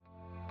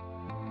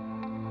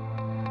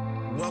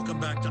Welcome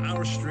back to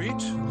Our Street.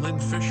 Lynn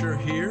Fisher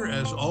here,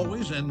 as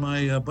always, and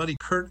my buddy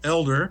Kurt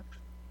Elder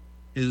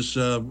is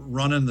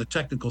running the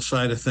technical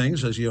side of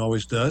things, as he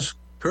always does.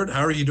 Kurt,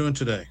 how are you doing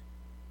today?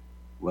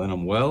 Len,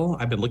 I'm well.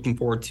 I've been looking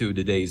forward to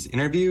today's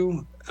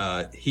interview.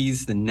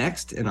 He's the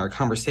next in our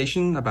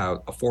conversation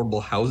about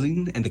affordable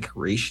housing and the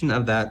creation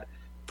of that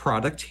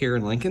product here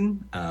in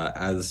Lincoln.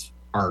 As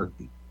our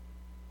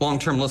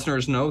long-term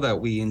listeners know, that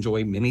we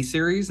enjoy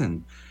mini-series,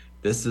 and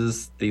this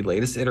is the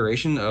latest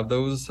iteration of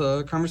those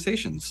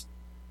conversations.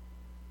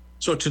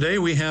 So today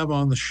we have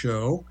on the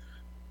show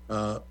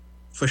Fashad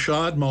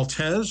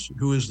Maltez,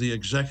 who is the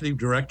Executive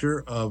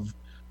Director of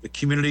the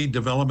Community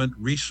Development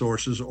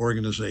Resources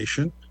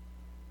Organization.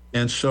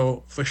 And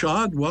so,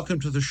 Fashad, welcome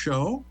to the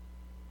show.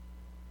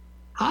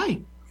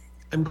 Hi,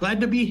 I'm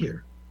glad to be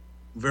here.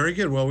 Very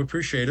good. Well, we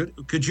appreciate it.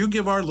 Could you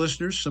give our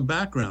listeners some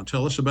background?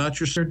 Tell us about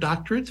your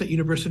doctorates at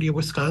University of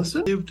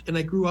Wisconsin. Lived and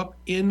I grew up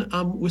in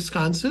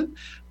Wisconsin.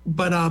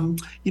 But,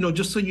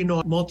 just so you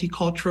know,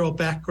 multicultural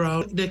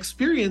background, the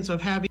experience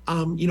of having,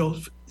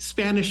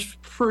 Spanish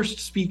first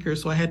speaker.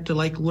 So I had to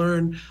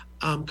learn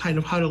kind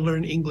of how to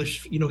learn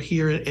English,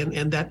 here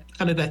and that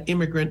kind of that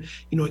immigrant,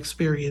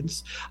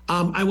 experience.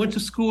 I went to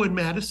school in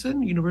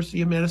Madison,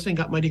 University of Madison,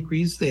 got my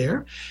degrees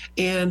there.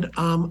 And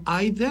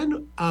I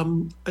then,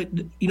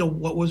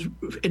 what was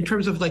in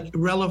terms of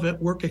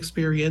relevant work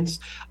experience,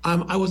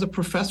 I was a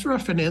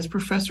finance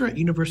professor at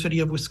University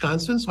of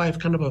Wisconsin. So I have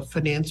kind of a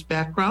finance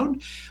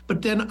background.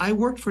 But then I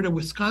worked for the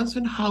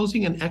Wisconsin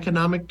Housing and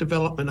Economic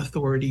Development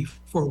Authority,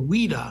 for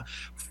WHEDA,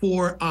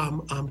 for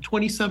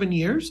 27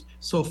 years,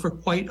 so for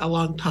quite a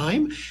long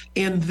time.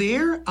 And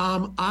there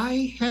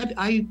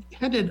I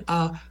headed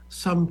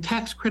some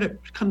tax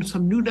credit,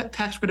 some new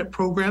tax credit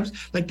programs,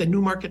 like the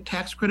New Market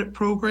Tax Credit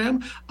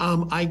Program.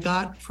 I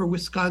got for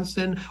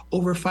Wisconsin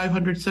over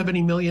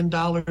 $570 million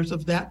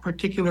of that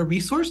particular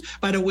resource.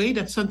 By the way,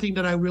 that's something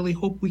that I really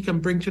hope we can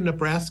bring to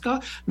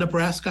Nebraska.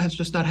 Nebraska has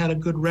just not had a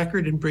good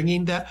record in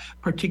bringing that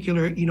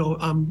particular,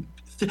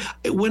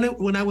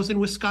 when I was in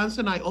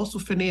Wisconsin, I also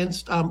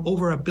financed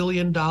over $1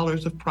 billion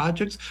of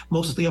projects,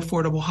 mostly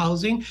affordable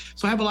housing.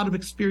 So I have a lot of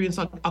experience,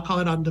 I'll call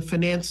it on the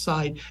finance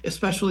side,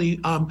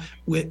 especially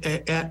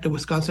at the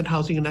Wisconsin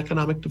Housing and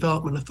Economic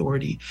Development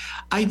Authority.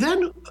 I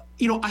then,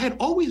 I had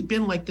always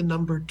been the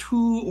number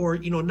two or,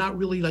 not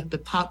really the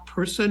top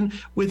person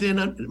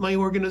within my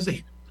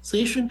organization.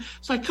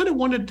 So I kind of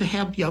wanted to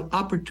have the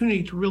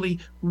opportunity to really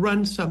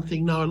run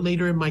something now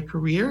later in my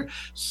career.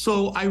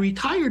 So I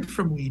retired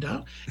from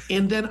WHEDA,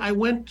 and then I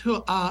went to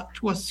a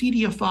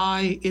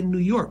CDFI in New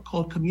York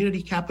called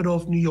Community Capital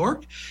of New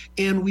York,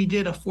 and we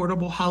did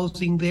affordable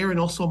housing there and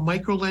also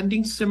micro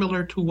lending,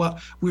 similar to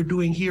what we're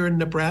doing here in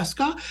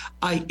Nebraska.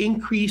 I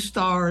increased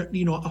our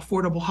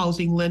affordable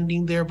housing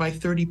lending there by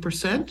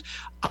 30%.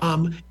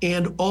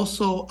 And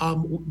also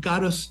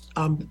got us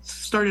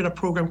started a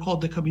program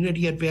called the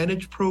Community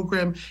Advantage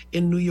Program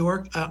in New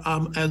York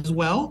as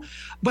well.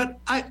 But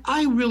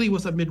I really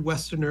was a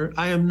Midwesterner.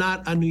 I am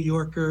not a New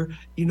Yorker,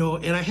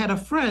 and I had a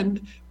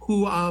friend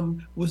who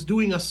was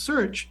doing a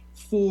search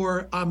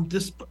for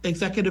this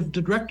executive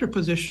director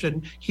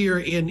position here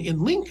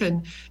in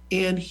Lincoln.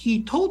 And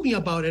he told me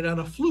about it on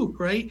a fluke,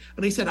 right?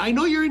 And he said, I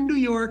know you're in New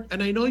York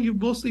and I know you've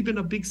mostly been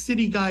a big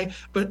city guy,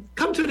 but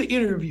come to the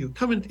interview,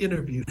 come and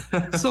interview.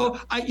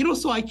 So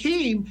I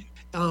came.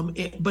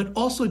 But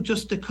also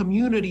just the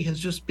community has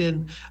just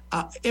been,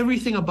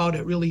 everything about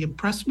it really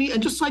impressed me.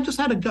 And I just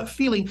had a gut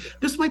feeling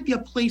this might be a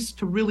place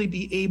to really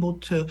be able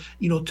to,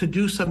 to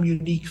do some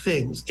unique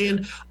things.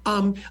 And,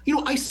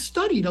 I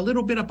studied a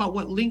little bit about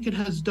what Lincoln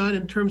has done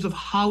in terms of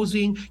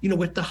housing,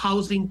 with the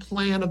housing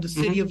plan of the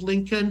city of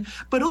Lincoln.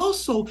 But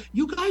also,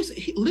 you guys,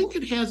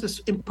 Lincoln has this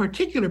in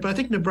particular, but I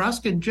think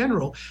Nebraska in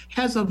general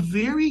has a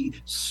very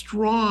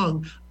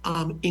strong,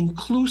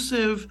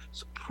 inclusive,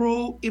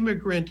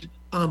 pro-immigrant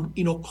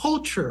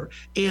culture.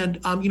 And,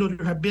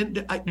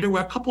 there were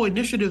a couple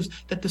initiatives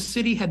that the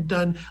city had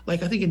done, I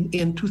think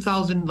in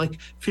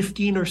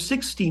 2015 or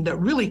 16 that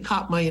really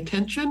caught my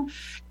attention.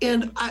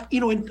 And,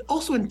 and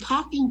also in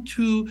talking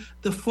to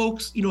the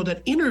folks,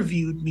 that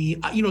interviewed me,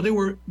 there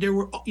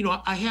were,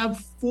 I have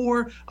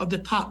 4 of the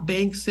top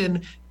banks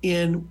in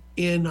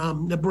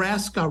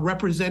Nebraska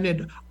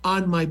represented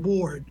on my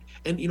board.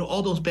 And,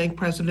 all those bank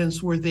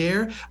presidents were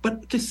there.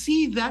 But to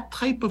see that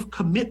type of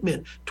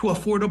commitment to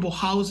affordable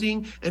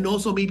housing and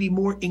also maybe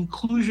more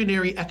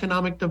inclusionary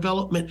economic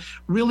development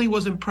really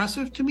was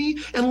impressive to me.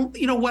 And,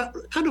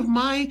 what kind of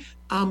my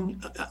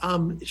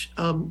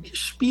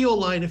spiel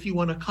line, if you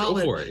want to call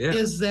it,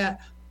 is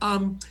that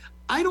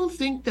I don't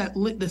think that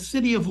the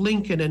city of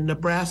Lincoln and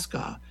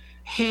Nebraska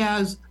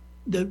has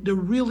the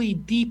really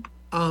deep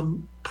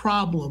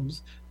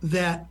problems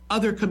that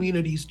other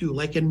communities do,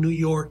 like in New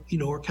York,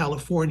 or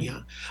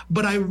California.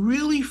 But I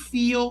really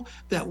feel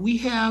that we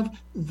have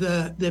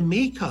the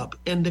makeup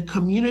and the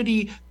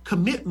community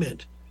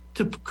commitment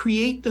to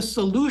create the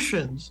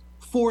solutions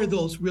for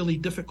those really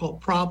difficult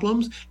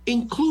problems,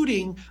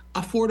 including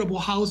affordable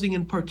housing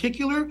in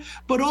particular,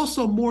 but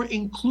also more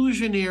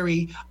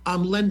inclusionary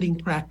lending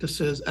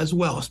practices as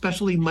well,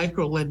 especially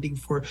micro lending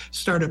for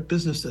startup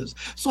businesses.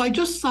 So I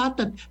just thought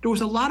that there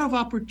was a lot of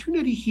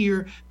opportunity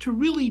here to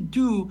really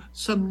do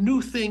some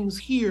new things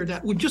here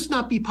that would just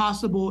not be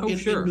possible in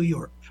New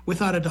York.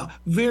 Without a doubt.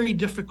 Very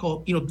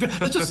difficult.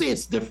 Let's just say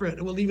it's different,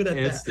 and we'll leave it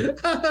at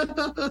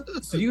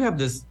that. So you have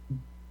this,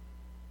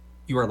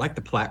 you are like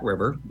the Platte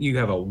River. You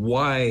have a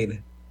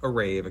wide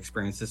array of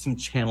experiences. Some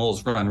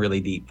channels run really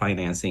deep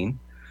financing.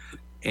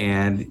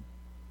 And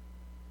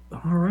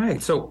all right.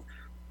 So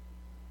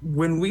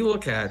when we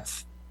look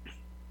at,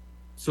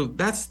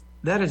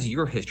 that is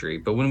your history.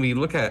 But when we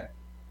look at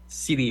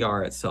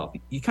CDR itself,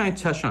 you kind of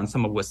touched on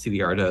some of what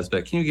CDR does,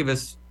 but can you give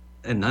us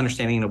an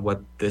understanding of what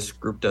this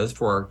group does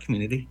for our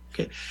community?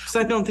 Okay. Because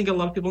I don't think a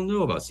lot of people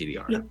know about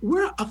CDR. Yeah,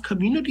 we're a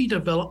community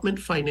development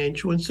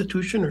financial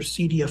institution, or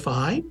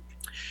CDFI.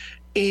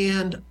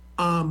 And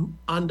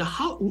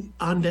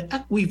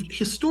we've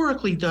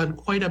historically done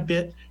quite a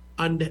bit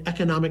on the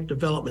economic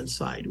development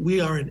side.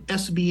 We are an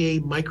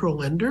SBA micro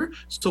lender,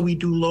 so we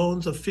do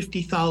loans of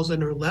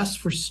 $50,000 or less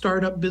for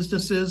startup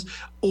businesses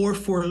or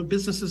for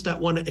businesses that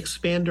want to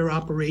expand their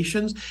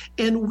operations.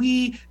 And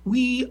we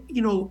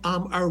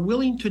are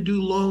willing to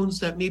do loans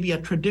that maybe a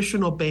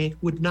traditional bank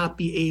would not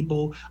be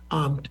able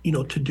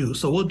to do.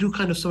 So we'll do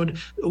kind of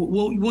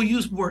we'll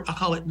use more, I'll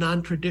call it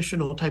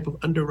non-traditional type of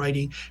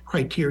underwriting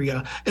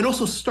criteria. And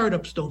also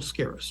startups don't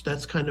scare us.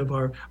 That's kind of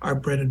our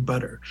bread and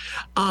butter.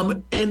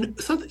 And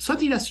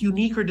something that's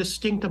unique or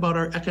distinct about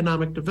our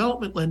economic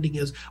development lending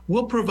is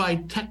we'll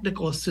provide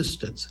technical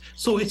assistance.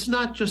 So it's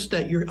not just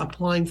that you're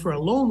applying for a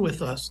loan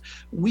with us.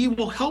 We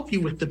will help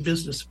you with the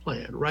business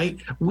plan, right?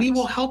 We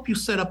will help you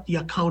set up the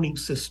accounting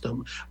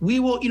system. We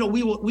will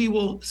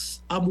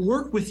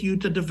work with you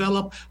to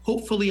develop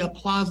hopefully a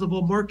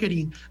plausible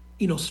marketing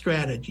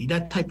strategy,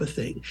 that type of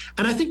thing.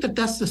 And I think that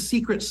that's the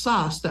secret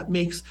sauce that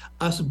makes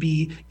us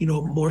be,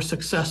 more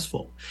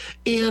successful.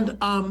 And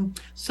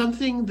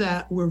something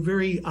that we're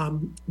very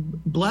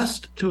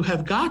blessed to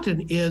have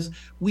gotten is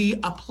we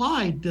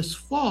applied this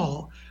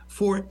fall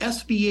for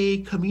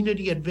SBA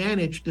Community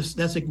Advantage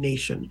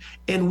designation,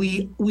 and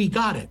we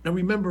got it. Now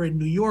remember, in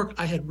New York,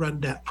 I had run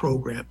that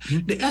program.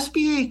 Mm-hmm. The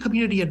SBA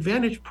Community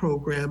Advantage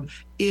program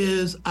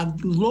is a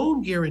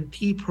loan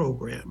guarantee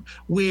program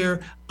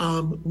where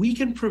we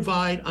can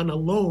provide on a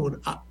loan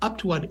up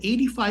to an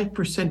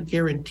 85%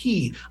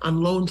 guarantee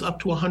on loans up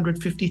to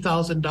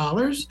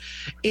 $150,000.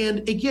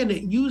 And again,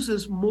 it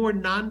uses more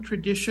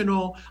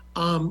non-traditional,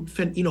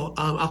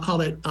 I'll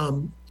call it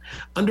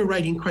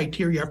underwriting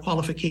criteria or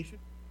qualification.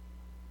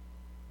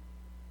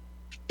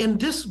 And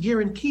this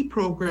guarantee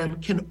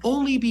program can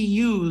only be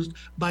used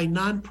by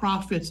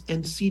nonprofits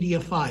and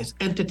CDFIs,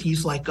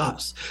 entities like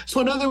us.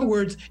 So in other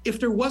words, if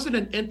there wasn't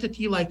an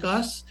entity like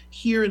us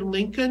here in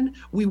Lincoln,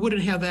 we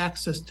wouldn't have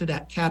access to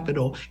that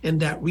capital and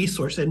that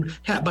resource. And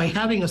by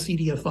having a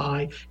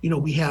CDFI,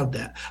 we have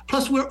that.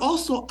 Plus, we're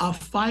also a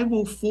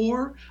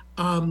 504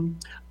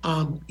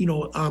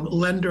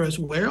 lender as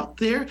well.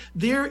 There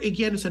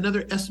again, it's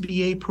another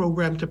SBA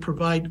program to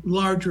provide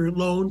larger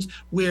loans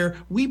where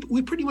we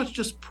pretty much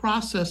just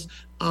process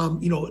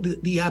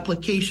the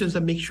applications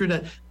and make sure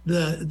that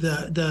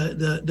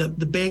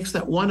the banks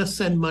that want to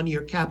send money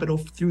or capital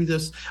through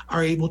this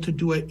are able to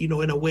do it,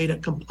 in a way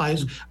that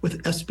complies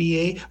with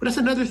SBA. But that's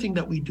another thing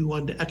that we do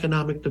on the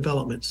economic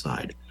development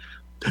side.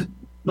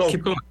 No,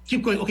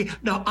 keep going. Okay.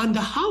 Now on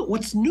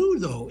what's new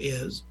though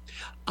is,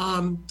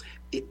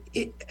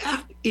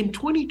 in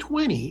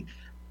 2020,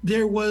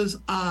 there was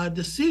a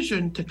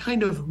decision to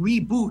kind of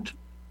reboot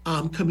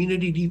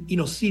community,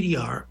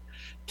 CDR,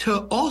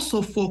 to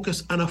also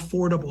focus on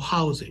affordable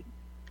housing.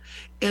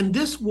 And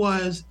this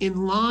was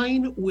in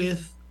line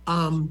with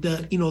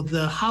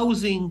the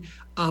housing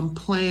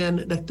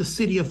plan that the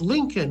city of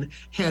Lincoln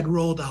had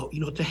rolled out,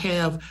 to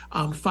have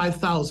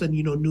 5,000,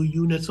 new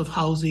units of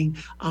housing,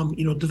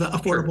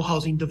 affordable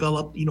housing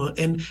developed,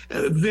 and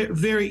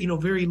very,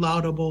 very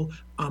laudable,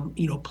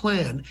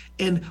 plan.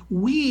 And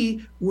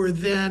we were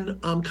then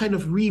kind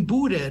of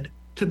rebooted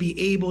to be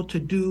able to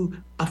do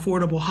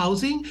affordable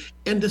housing,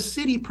 and the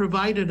city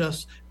provided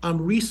us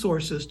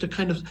resources to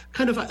kind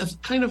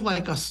of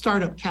like a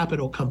startup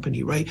capital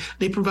company, right?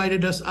 They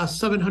provided us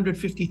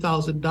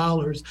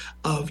 $750,000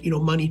 of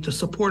money to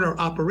support our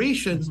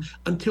operations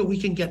until we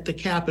can get the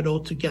capital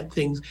to get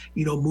things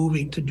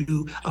moving to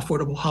do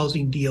affordable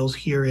housing deals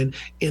here in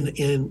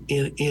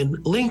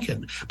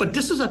Lincoln. But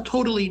this is a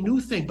totally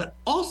new thing. But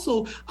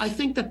also, I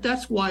think that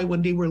that's why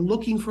when they were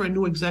looking for a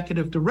new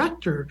executive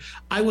director,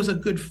 I was a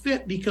good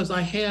fit because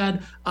I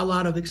had a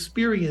lot of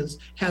experience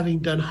having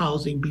done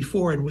housing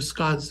before in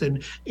Wisconsin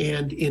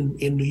and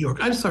in New York.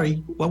 I'm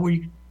sorry, what were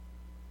you?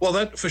 Well,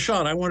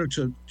 Fashad, I wanted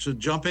to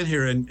jump in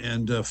here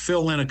and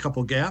fill in a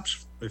couple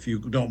gaps, if you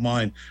don't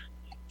mind.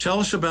 Tell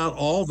us about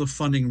all the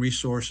funding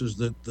resources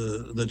that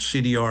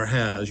CDR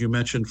has. You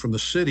mentioned from the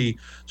city,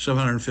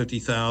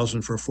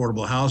 $750,000 for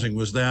affordable housing.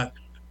 Was that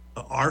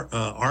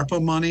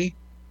ARPA money?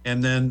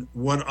 And then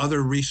what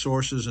other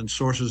resources and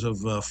sources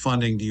of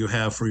funding do you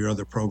have for your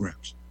other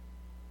programs?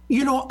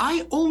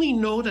 I only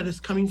know that it's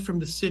coming from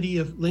the city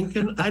of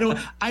Lincoln. I don't,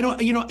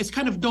 it's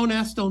kind of don't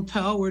ask, don't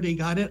tell where they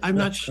got it. I'm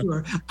not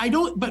sure.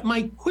 But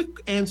my quick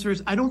answer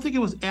is I don't think it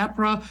was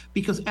APRA,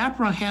 because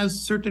APRA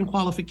has certain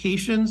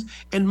qualifications,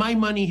 and my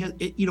money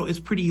is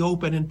pretty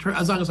open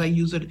as long as I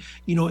use it,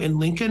 in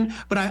Lincoln.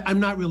 But I'm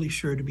not really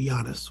sure, to be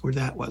honest, where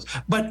that was.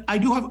 But I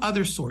do have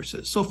other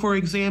sources. So for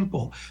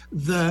example,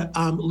 the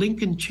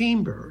Lincoln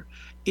Chamber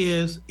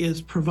is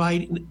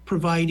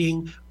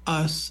providing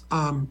us,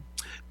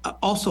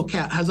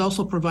 has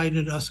also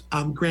provided us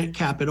grant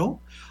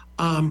capital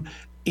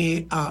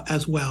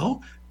as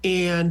well.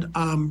 And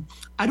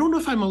I don't know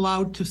if I'm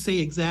allowed to say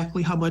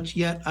exactly how much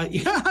yet,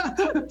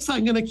 so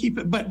I'm going to keep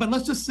it. But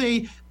let's just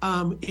say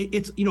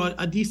it's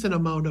a decent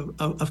amount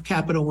of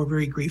capital. We're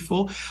very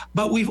grateful.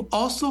 But we've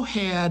also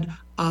had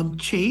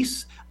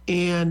Chase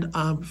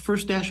and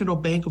First National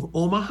Bank of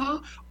Omaha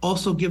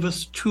also give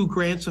us 2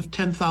 grants of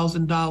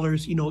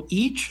 $10,000,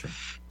 each.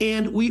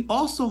 And we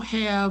also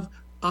have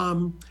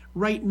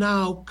right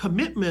now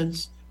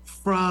commitments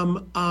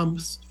from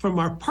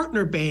our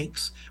partner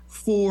banks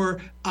we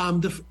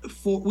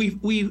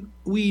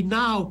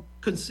now,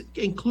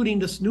 including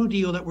this new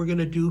deal that we're going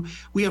to do,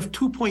 we have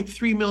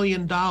 $2.3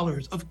 million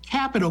of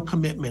capital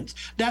commitments.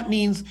 That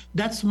means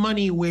that's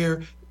money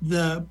where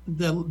the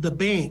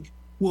bank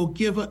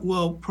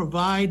will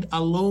provide a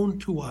loan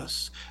to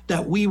us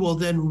that we will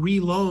then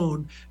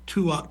reloan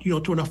to an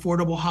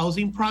affordable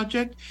housing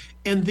project,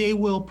 and they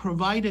will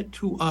provide it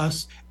to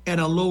us at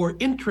a lower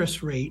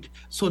interest rate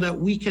so that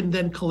we can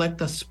then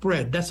collect a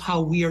spread. That's how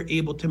we are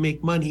able to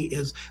make money,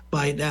 is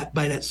by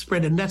that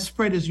spread, and that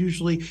spread is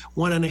usually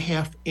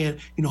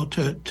 1.5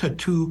 to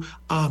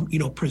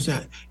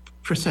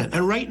 2%.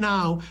 And right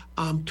now,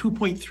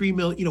 2.3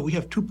 million. We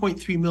have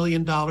 $2.3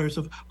 million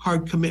of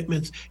hard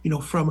commitments,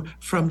 from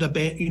the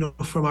bank,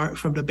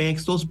 from the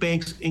banks. Those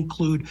banks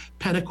include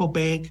Pinnacle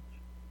Bank,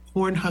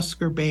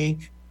 Cornhusker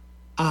Bank,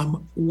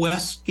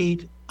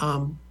 Westgate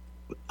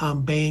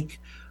Bank,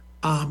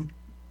 and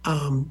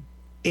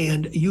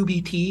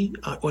UBT,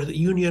 or the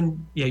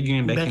Union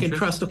Bank and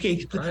Trust.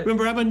 Okay, right.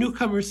 Remember, I'm a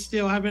newcomer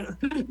still. I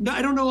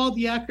don't know all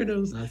the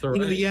acronyms, That's all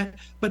right. Yet.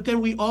 But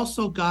then we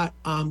also got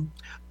 $1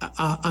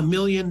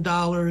 million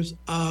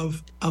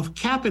of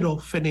capital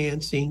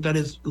financing, that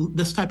is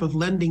this type of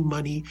lending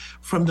money,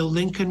 from the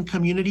Lincoln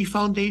Community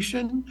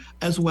Foundation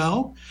as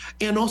well.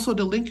 And also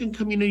the Lincoln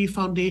Community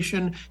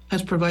Foundation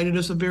has provided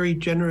us a very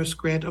generous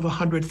grant of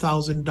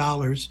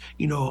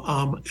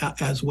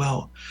 $100,000, as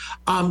well.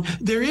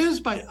 There is,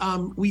 but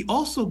we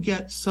also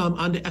get some,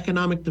 on the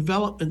economic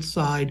development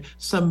side,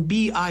 some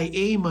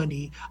BIA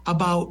money,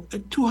 about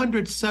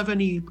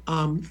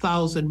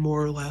 270,000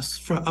 more or less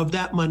of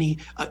that money,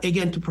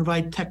 again, to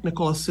provide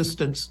technical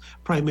assistance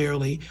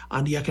primarily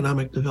on the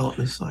economic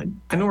development side.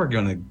 I know we're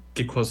going to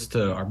get close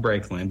to our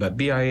break, Lynn, but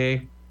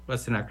BIA,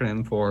 what's an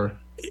acronym for?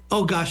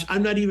 Oh gosh,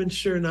 I'm not even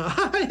sure now.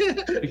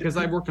 Because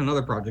I've worked on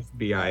other projects.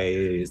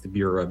 BIA is the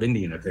Bureau of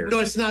Indian Affairs. No,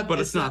 it's not. But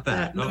it's not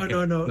that. No,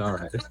 okay. no. All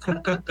right.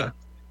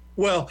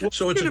 Well,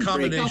 so it's a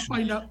combination. I'll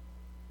find out.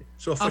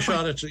 So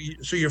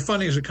Fashad, so your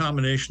funding is a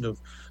combination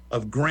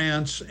of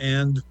grants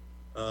and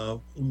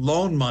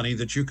loan money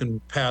that you can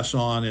pass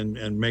on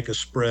and make a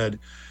spread.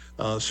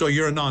 So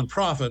you're a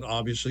nonprofit,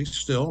 obviously,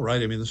 still,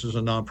 right? I mean, this is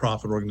a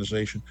nonprofit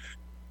organization.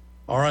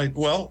 All right.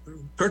 Well,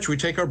 Kurt, should we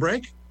take our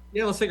break?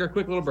 Yeah, let's take our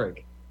quick little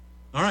break.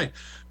 All right.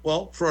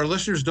 Well, for our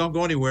listeners, don't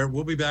go anywhere.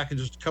 We'll be back in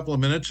just a couple of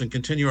minutes and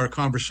continue our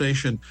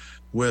conversation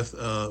with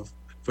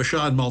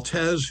Fashad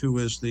Maltez, who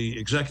is the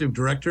Executive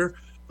Director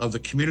of the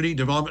Community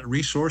Development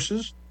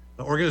Resources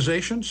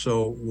Organization.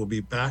 So we'll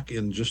be back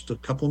in just a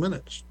couple of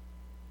minutes.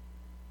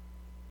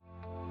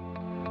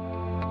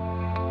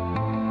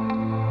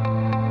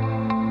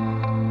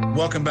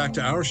 Welcome back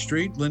to Our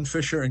Street, Lynn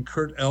Fisher and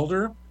Kurt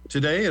Elder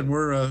today, and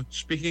we're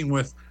speaking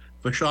with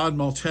Fashad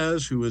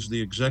Maltez, who is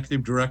the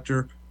Executive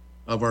Director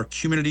of our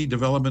Community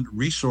Development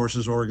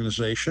Resources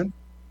Organization.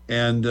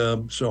 And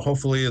so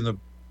hopefully in the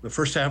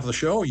first half of the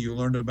show, you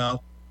learned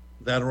about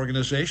that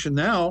organization.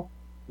 Now,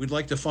 we'd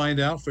like to find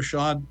out,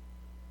 Fashad,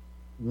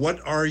 what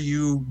are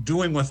you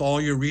doing with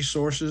all your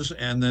resources?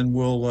 And then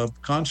we'll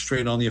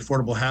concentrate on the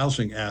affordable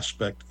housing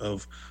aspect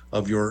of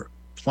your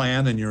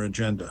plan and your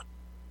agenda.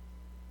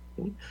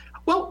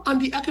 Well, on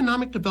the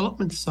economic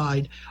development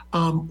side,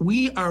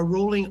 we are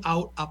rolling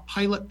out a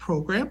pilot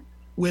program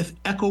with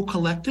Echo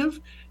Collective.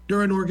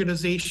 They're an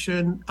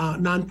organization,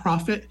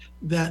 nonprofit,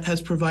 that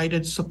has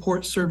provided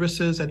support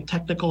services and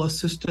technical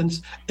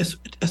assistance,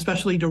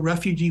 especially to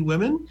refugee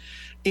women.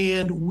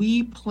 And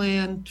we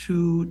plan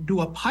to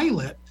do a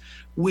pilot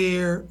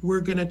where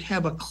we're going to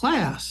have a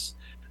class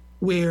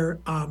where,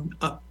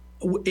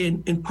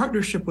 in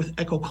partnership with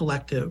Echo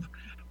Collective,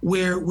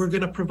 where we're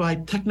going to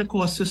provide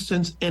technical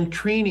assistance and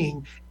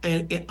training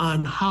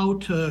on how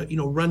to,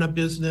 run a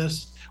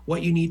business,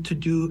 what you need to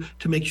do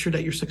to make sure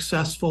that you're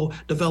successful,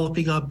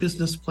 developing a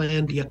business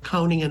plan, the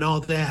accounting and all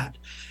that.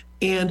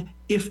 And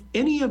if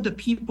any of the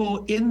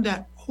people in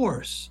that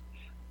course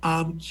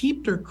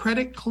keep their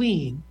credit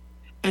clean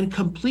and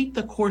complete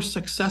the course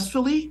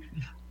successfully,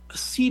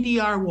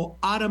 CDR will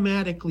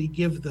automatically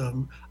give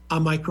them a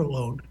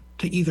microloan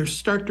to either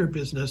start their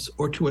business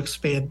or to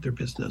expand their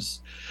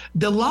business.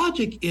 The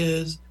logic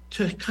is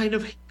to kind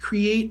of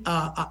create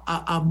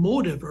a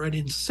motive or an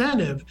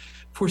incentive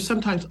for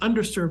sometimes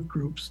underserved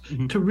groups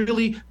to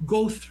really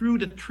go through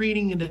the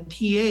training and the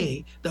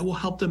TA that will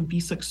help them be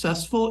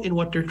successful in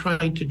what they're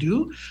trying to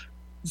do.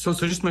 So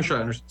just make sure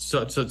I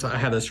understand. So I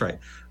have this right.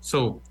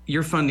 So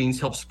your funding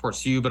helps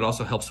supports you, but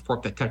also helps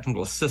support the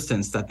technical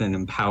assistance that then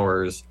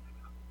empowers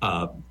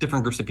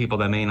different groups of people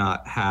that may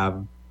not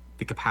have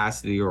the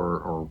capacity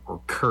or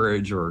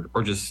courage or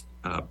just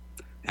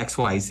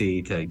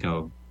XYZ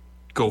to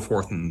go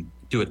forth and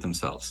do it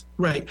themselves.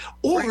 Right.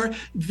 Or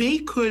they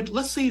could,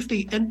 let's say if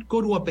they go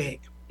to a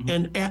bank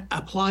and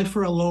apply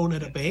for a loan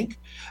at a bank,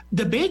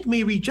 the bank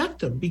may reject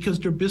them because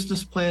their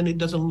business plan, it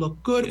doesn't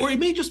look good, or it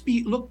may just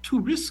look too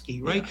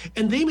risky, right? Yeah.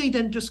 And they may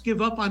then just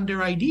give up on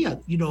their idea,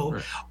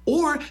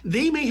 or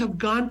they may have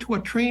gone to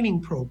a training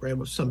program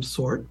of some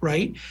sort,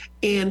 right?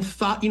 And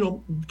thought,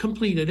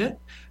 completed it.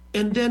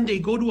 And then they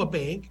go to a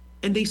bank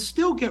and they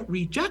still get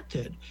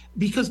rejected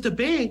because the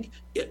bank,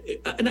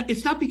 and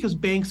it's not because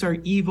banks are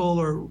evil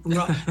or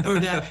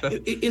that,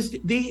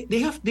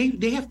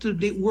 they have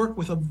to work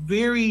with a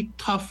very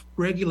tough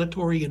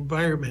regulatory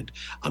environment,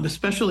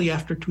 especially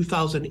after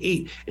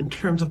 2008 in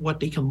terms of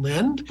what they can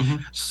lend.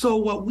 So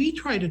what we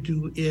try to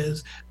do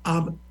is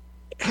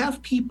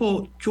have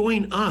people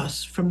join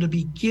us from the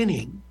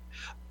beginning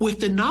with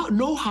the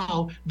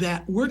know-how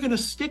that we're going to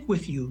stick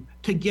with you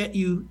to get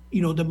you,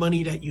 the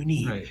money that you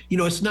need. Right.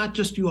 It's not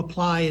just you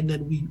apply and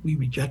then we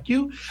reject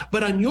you.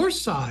 But on your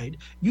side,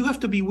 you have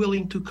to be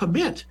willing to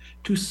commit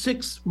to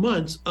 6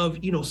 months of,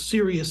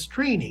 serious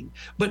training.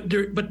 But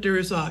there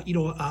is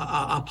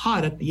a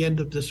pot at the end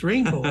of this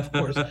rainbow, of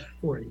course,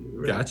 for you.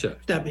 Right? Gotcha.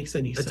 If that makes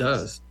any sense. It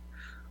does.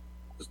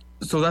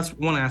 So that's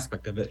one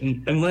aspect of it.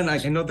 And Lynn, I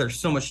know there's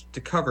so much to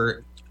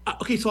cover.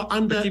 Okay, so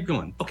keep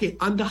going. Okay,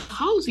 on the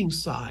housing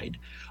side,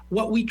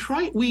 what we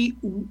try, we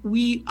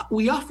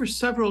offer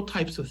several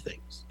types of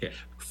things. Okay.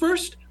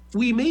 First,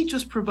 we may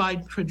just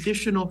provide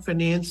traditional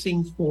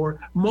financing for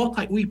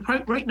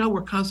right now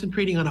we're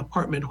concentrating on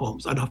apartment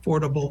homes, on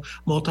affordable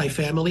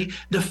multifamily,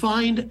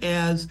 defined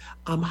as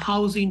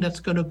housing that's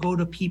going to go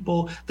to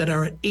people that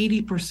are at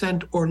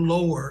 80% or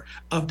lower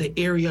of the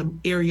area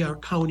or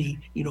county,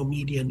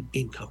 median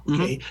income.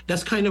 Okay,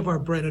 that's kind of our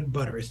bread and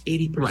butter is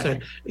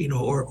 80%,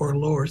 or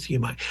lower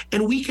CMI,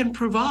 and we can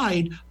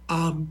provide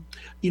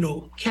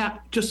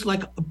just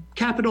like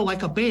capital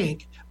like a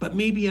bank, but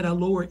maybe at a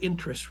lower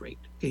interest rate.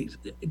 Okay,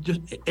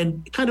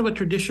 and kind of a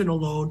traditional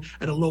loan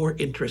at a lower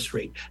interest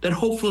rate that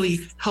hopefully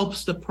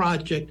helps the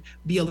project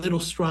be a little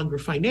stronger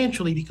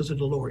financially because of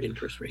the lower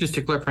interest rate. Just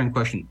a clarifying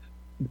question.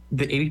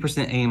 The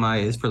 80%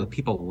 AMI is for the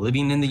people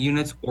living in the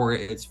units, or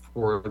it's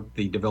for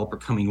the developer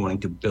wanting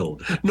to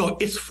build? No,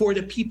 it's for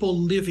the people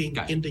living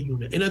in the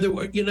unit. In other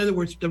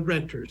words, the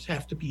renters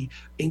have to be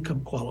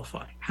income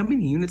qualified. How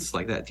many units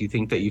like that do you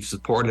think that you've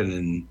supported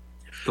in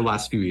the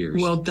last few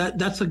years? Well,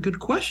 that's a good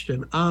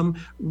question.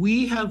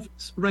 We have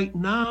right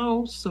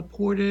now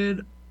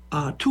supported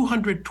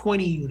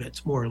 220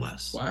 units, more or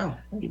less. Wow.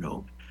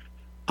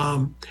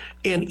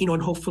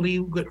 And hopefully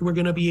we're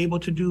going to be able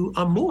to do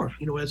more,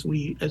 as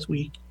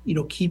we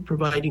keep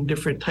providing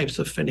different types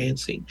of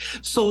financing.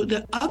 So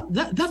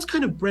that's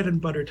kind of bread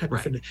and butter type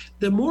of financing.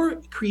 The more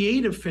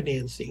creative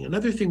financing,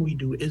 another thing we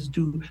do is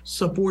do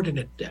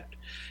subordinate debt.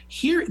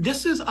 Here,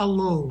 this is a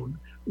loan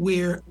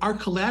where our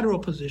collateral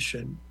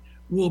position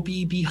will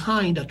be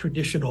behind a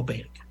traditional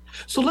bank.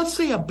 So let's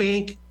say a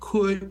bank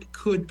could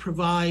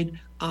provide,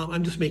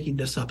 I'm just making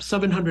this up,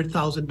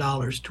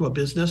 $700,000 to a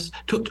business,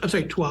 to an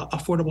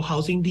affordable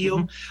housing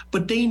deal,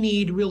 but they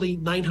need really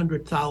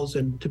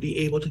 $900,000 to be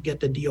able to get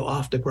the deal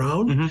off the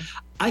ground.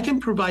 I can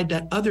provide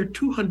that other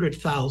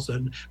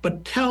 $200,000,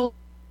 but tell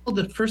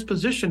the first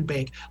position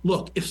bank,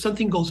 look, if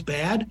something goes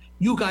bad,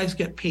 you guys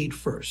get paid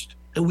first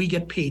and we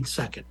get paid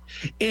second.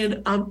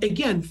 And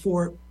again,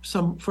 for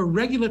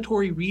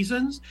regulatory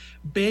reasons,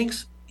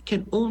 banks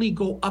can only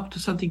go up to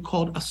something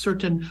called a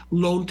certain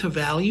loan to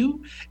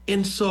value.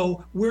 And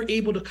so we're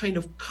able to kind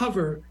of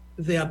cover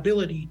the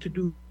ability to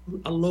do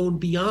a loan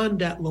beyond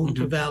that loan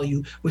to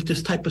value with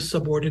this type of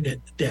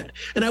subordinate debt.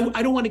 And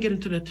I don't want to get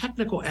into the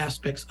technical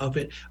aspects of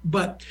it,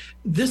 but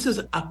this is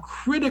a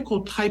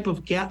critical type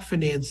of gap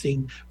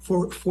financing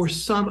for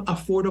some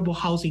affordable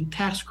housing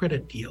tax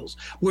credit deals,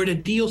 where the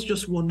deals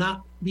just will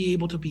not be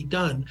able to be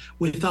done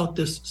without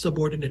this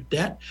subordinate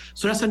debt.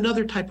 So that's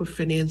another type of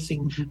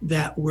financing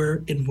that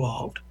we're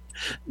involved.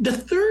 The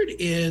third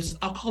is,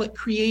 I'll call it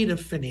creative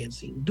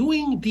financing,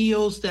 doing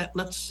deals that,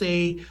 let's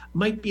say,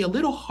 might be a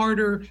little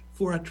harder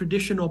for a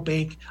traditional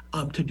bank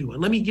to do.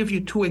 And let me give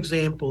you two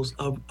examples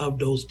of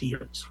those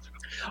deals.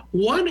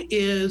 One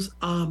is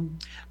the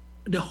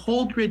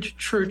Holdridge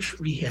Church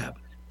rehab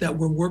that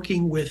we're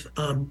working with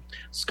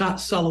Scott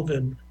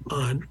Sullivan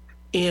on.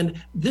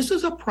 And this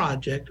is a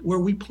project where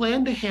we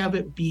plan to have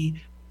it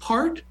be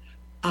part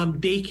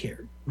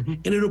daycare.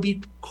 And it'll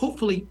be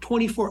hopefully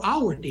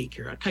 24-hour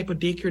daycare, a type of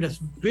daycare that's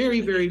very,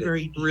 very,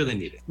 very really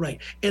needed. Right.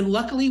 And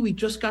luckily, we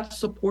just got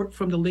support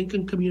from the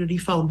Lincoln Community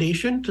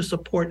Foundation to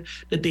support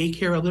the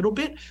daycare a little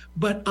bit.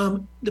 But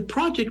the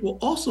project will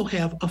also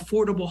have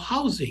affordable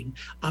housing,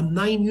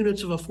 9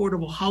 units of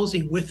affordable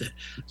housing with it.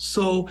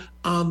 So,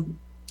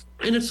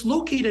 and it's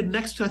located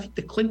next to, I think,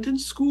 the Clinton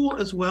School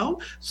as well.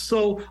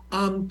 So,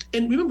 and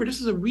remember, this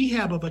is a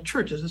rehab of a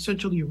church. It's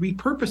essentially a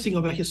repurposing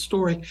of a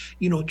historic,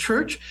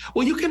 church.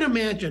 Well, you can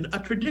imagine a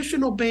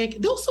traditional bank.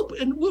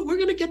 And we're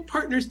going to get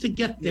partners to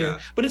get there,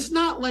 but it's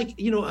not like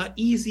an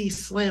easy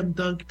slam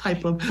dunk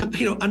type of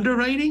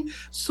underwriting.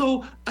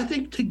 So, I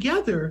think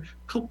together,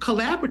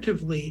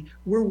 collaboratively,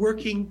 we're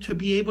working to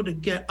be able to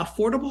get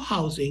affordable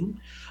housing,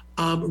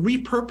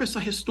 repurpose a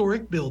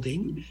historic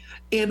building,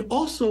 and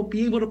also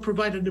be able to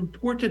provide an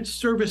important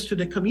service to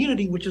the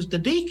community, which is the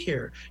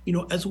daycare,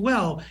 as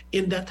well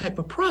in that type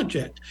of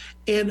project.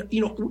 And,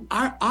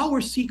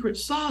 our secret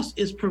sauce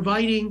is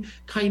providing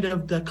kind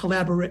of the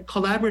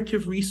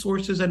collaborative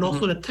resources and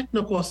also the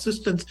technical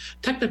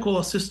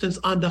assistance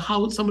on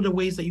how some of the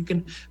ways that you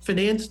can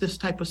finance this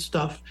type of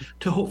stuff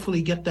to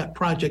hopefully get that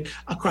project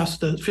across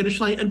the finish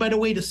line. And by the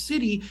way, the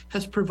city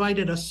has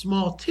provided a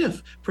small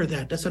TIF for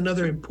that. That's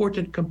another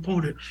important component,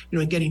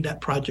 in getting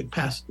that project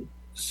passed.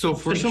 So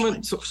for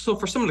someone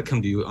to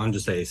come to you on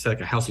just say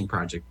like a housing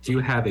project, do you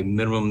have a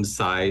minimum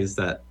size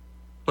that?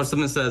 But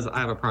someone says, I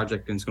have a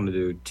project and it's going to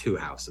do 2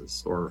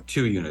 houses or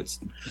 2 units.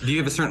 Do you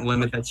have a certain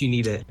limit that you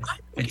need to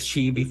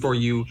achieve before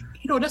you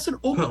that's an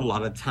open, put a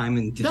lot of time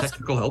into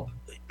technical help?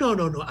 No.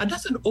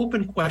 That's an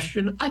open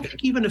question. I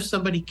think even if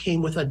somebody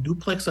came with a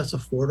duplex that's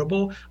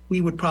affordable,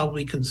 we would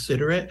probably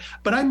consider it.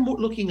 But I'm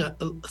looking at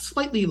a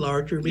slightly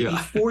larger, maybe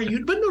 4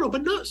 unit,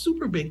 but not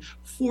super big.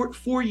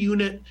 Four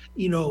unit,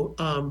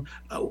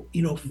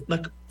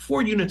 like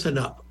 4 units and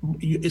up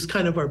is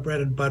kind of our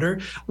bread and butter.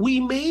 We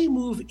may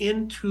move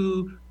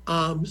into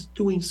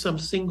doing some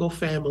single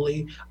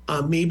family,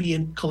 maybe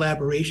in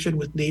collaboration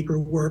with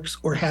NeighborWorks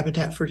or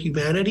Habitat for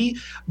Humanity.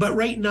 But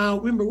right now,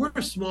 remember, we're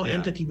a small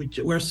entity,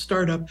 we're a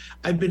startup.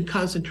 I've been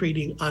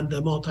concentrating on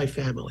the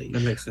multifamily.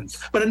 That makes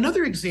sense. But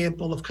another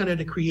example of kind of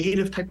the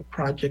creative type of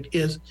project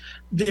is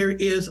there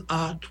is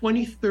a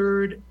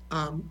 23rd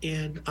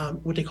and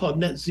what they call a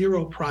net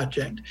zero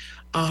project,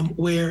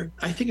 where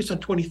I think it's on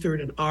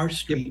 23rd and R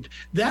Street.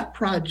 That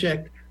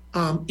project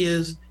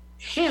is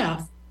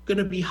half going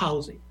to be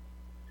housing.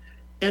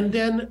 And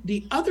then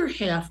the other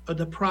half of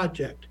the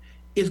project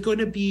is going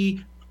to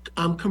be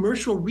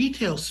commercial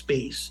retail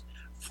space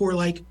for,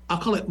 like, I'll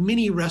call it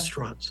mini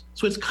restaurants.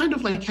 So it's kind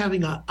of like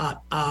having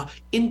a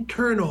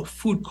internal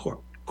food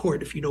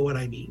court, if you know what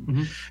I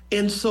mean.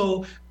 And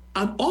so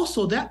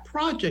also that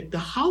project, the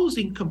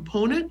housing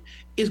component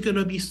is going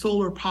to be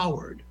solar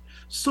powered.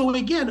 So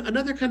again,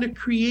 another kind of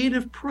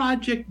creative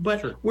project,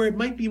 but where it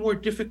might be more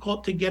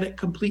difficult to get it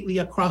completely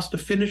across the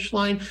finish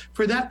line.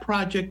 For that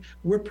project,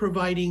 we're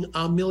providing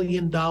 $1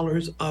 million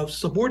of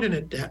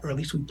subordinate debt, or at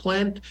least we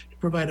plan to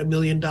provide $1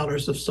 million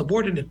of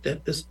subordinate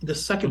debt, the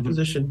second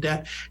position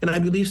debt. And I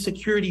believe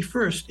Security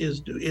First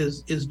is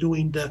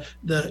doing the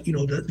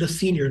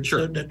senior,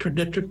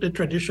 the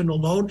traditional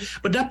loan.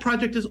 But that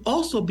project is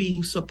also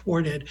being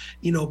supported,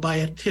 by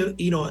a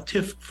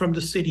TIF from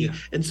the city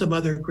and some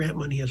other grant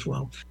money as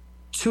well.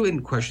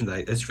 2 questions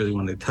I just really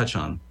wanted to touch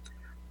on.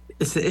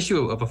 It's the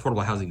issue of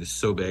affordable housing is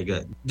so big.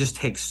 It just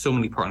takes so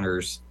many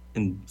partners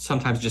and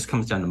sometimes just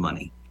comes down to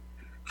money.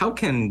 How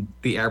can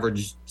the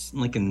average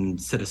Lincoln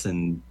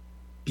citizen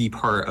be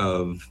part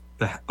of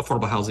the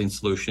affordable housing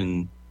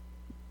solution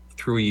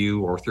through you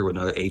or through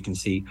another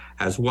agency?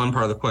 As one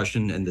part of the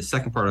question. And the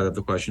second part of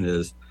the question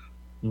is,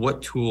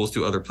 what tools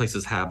do other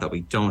places have that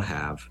we don't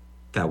have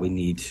that we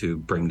need to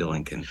bring to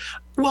Lincoln?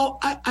 Well,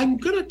 I'm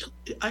gonna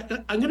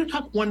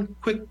talk one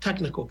quick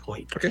technical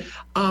point. Okay.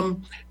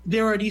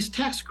 There are these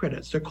tax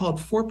credits. They're called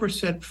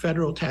 4%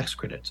 federal tax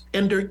credits,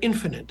 and they're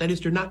infinite. That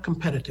is, they're not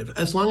competitive.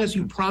 As long as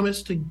you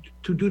promise to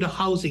do the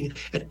housing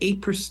at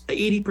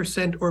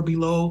 80% or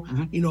below,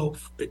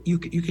 you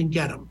can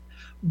get them.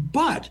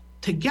 But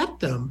to get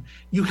them,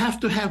 you have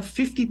to have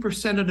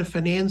 50% of the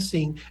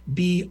financing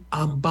be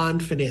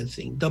bond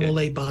financing,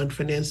 AA bond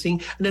financing,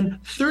 and then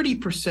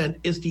 30%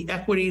 is the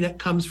equity that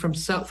comes from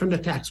the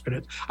tax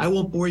credits. I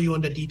won't bore you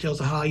on the details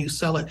of how you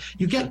sell it.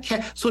 You get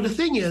so the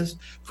thing is,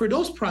 for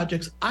those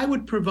projects, I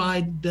would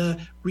provide the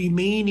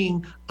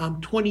remaining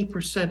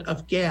 20%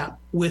 of gap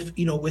with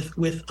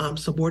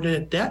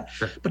subordinate debt.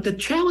 But the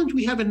challenge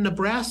we have in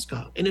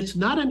Nebraska, and it's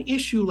not an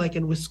issue like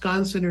in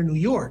Wisconsin or New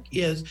York,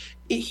 is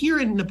here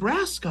in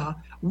Nebraska,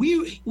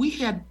 we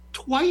had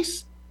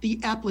twice the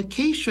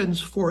applications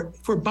for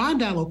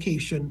bond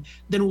allocation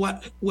than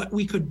what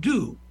we could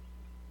do.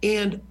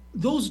 And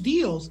those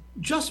deals,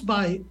 just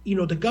by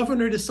the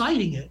governor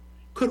deciding it,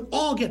 could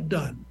all get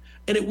done.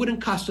 And it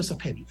wouldn't cost us a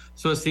penny.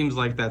 So it seems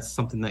like that's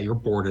something that your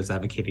board is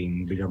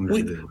advocating the governor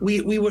to do.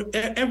 We were,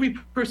 every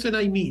person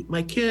I meet,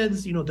 my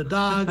kids, the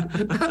dog.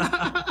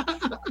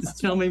 Just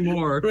tell me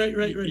more. Right.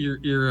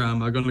 You're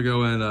going to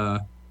go and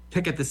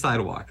picket the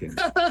sidewalk.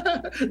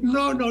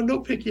 No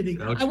picketing.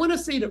 Okay. I want to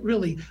say that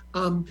really,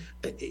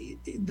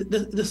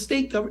 the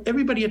state,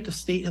 everybody at the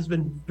state has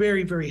been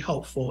very, very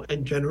helpful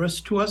and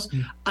generous to us.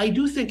 Mm. I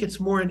do think it's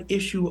more an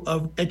issue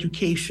of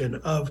education,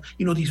 of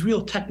these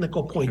real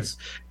technical points.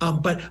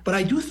 But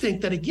I do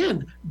think that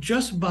again,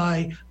 just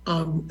by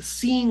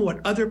seeing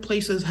what other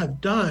places have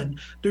done,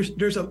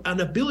 there's an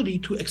ability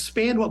to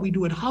expand what we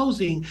do in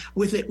housing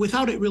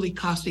without it really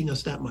costing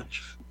us that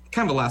much.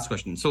 Kind of a last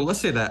question. So let's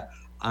say that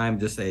I'm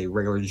just a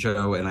regular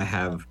Joe and I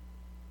have,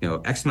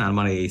 X amount of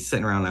money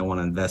sitting around and I want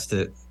to invest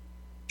it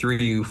through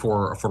you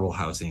for affordable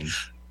housing.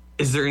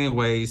 Is there any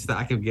ways that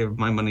I could give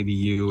my money to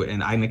you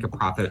and I make a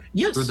profit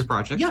through the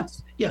project?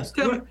 Yes.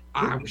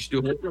 We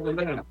should do it.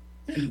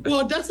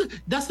 Well,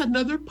 that's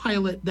another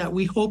pilot that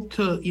we hope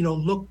to,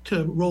 look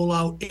to roll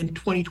out in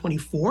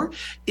 2024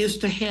 is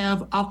to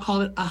have, I'll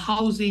call it a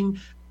housing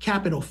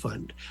capital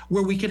fund,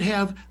 where we could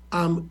have,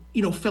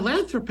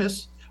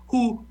 philanthropists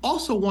who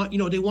also want,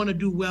 they want to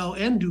do well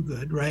and do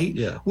good, right?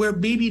 Yeah. Where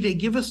maybe they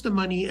give us the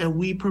money and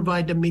we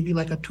provide them maybe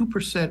like a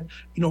 2%,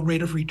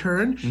 rate of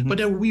return, but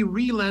then we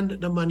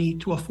relend the money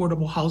to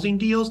affordable housing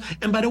deals.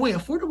 And by the way,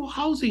 affordable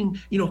housing,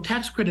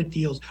 tax credit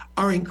deals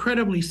are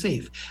incredibly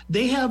safe.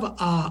 They have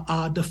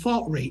a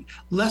default rate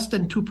less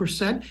than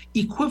 2%,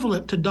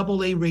 equivalent to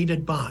AA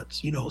rated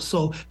bonds,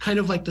 so kind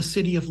of like the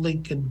city of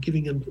Lincoln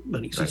giving them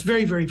money. So It's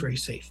very, very, very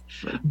safe.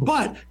 Right.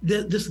 But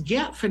this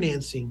gap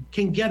financing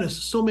can get us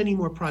so many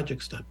more projects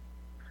done.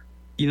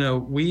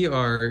 We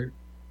are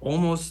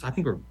almost, I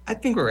think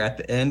we're at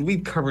the end.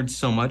 We've covered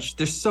so much.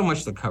 There's so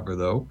much to cover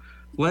though.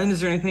 Len,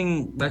 is there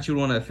anything that you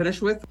want to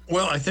finish with?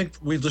 Well, I think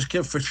we just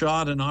give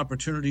Fashad an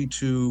opportunity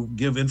to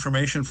give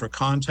information for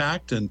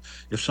contact. And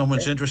if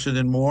someone's interested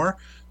in more,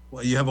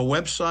 well, you have a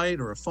website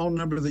or a phone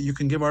number that you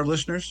can give our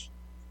listeners?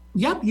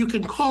 Yep, you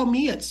can call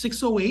me at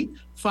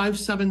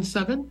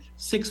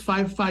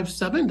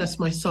 608-577-6557. That's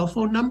my cell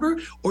phone number.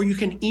 Or you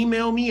can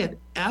email me at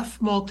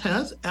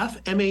fmaltes,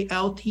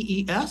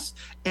 F-M-A-L-T-E-S,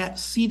 at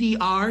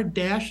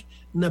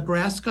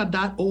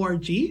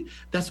cdr-nebraska.org.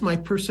 That's my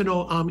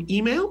personal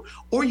email.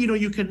 Or,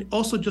 you can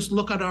also just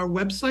look at our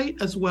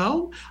website as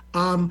well.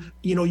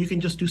 You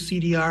can just do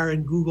CDR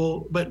and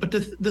Google. But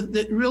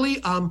the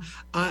really,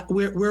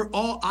 we're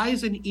all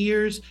eyes and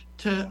ears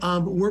to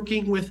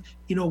working with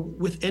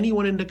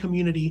anyone in the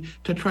community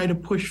to try to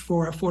push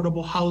for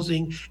affordable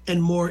housing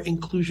and more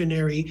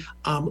inclusionary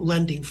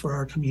lending for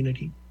our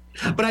community.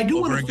 But I do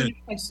want to finish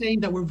by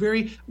saying that we're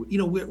very,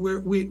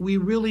 we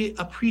really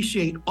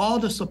appreciate all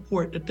the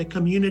support that the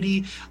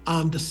community,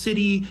 the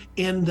city,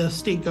 and the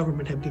state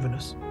government have given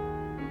us.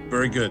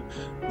 Very good.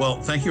 Well,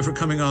 thank you for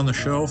coming on the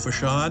show,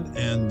 Fashad,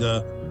 and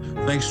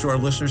thanks to our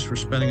listeners for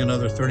spending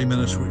another 30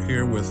 minutes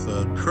here with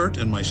Kurt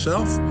and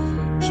myself.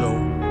 So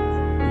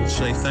we'll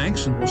say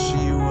thanks, and we'll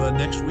see you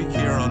next week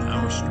here on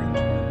Our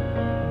Street.